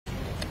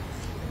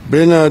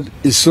Bernard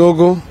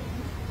Isogo,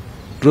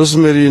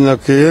 Rosemary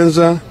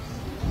Nakeyenza,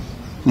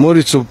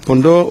 Moritz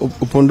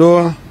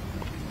Upondoa,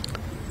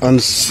 and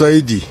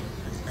Saidi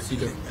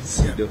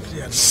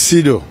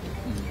Sido.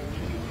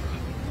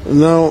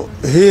 Now,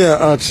 here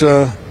at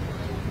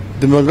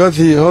the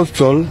RIGATHI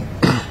hospital,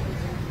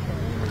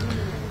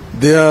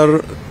 there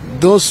are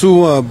those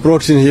who are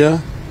brought in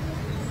here,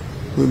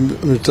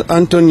 Mr.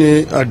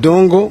 Anthony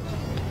Adongo,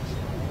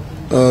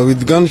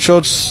 with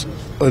gunshots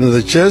on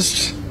the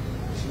chest,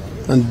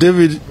 and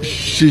David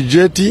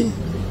Shijeti,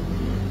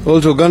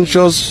 also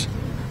gunshots,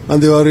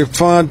 and they were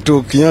referred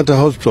to Kenyatta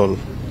Hospital.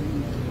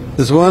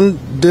 There's one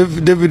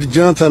David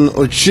Jonathan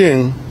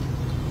Ochieng,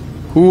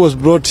 who was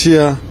brought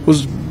here,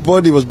 whose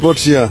body was brought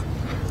here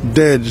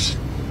dead,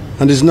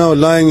 and is now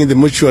lying in the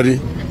mortuary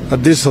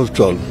at this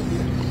hospital.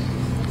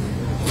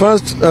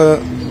 First,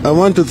 I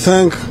want to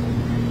thank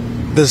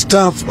the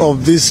staff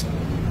of these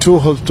two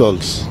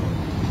hospitals.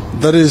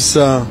 That is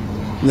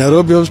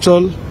NAIROBI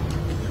Hospital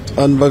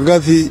and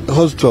RIGATHI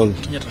Hospital.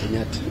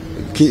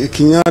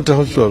 Kenyatta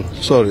Hospital,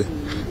 sorry.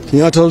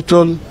 Kenyatta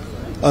Hospital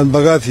and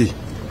RIGATHI,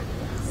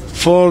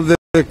 for the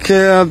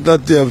care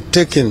that they have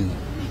taken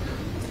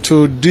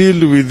to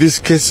deal with these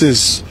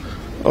cases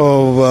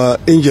of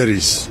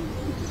injuries.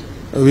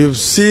 We have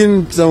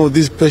seen some of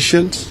these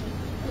patients.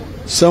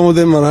 Some of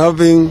them are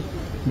having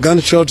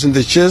gunshots in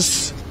the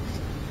chest,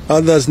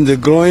 others in the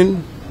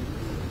groin,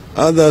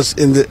 others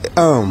in the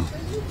arm.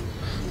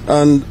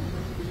 And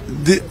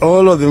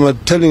all of them are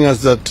telling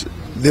us that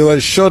they were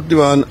shot, they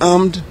were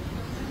unarmed,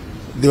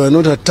 they were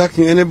not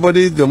attacking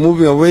anybody, they were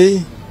moving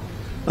away,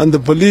 and the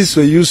police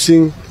were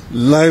using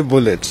live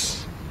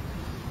bullets.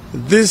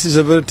 This is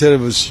a very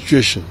terrible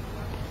situation.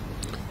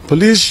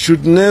 Police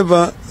should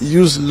never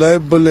use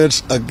live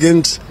bullets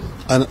against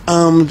an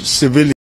armed civilian.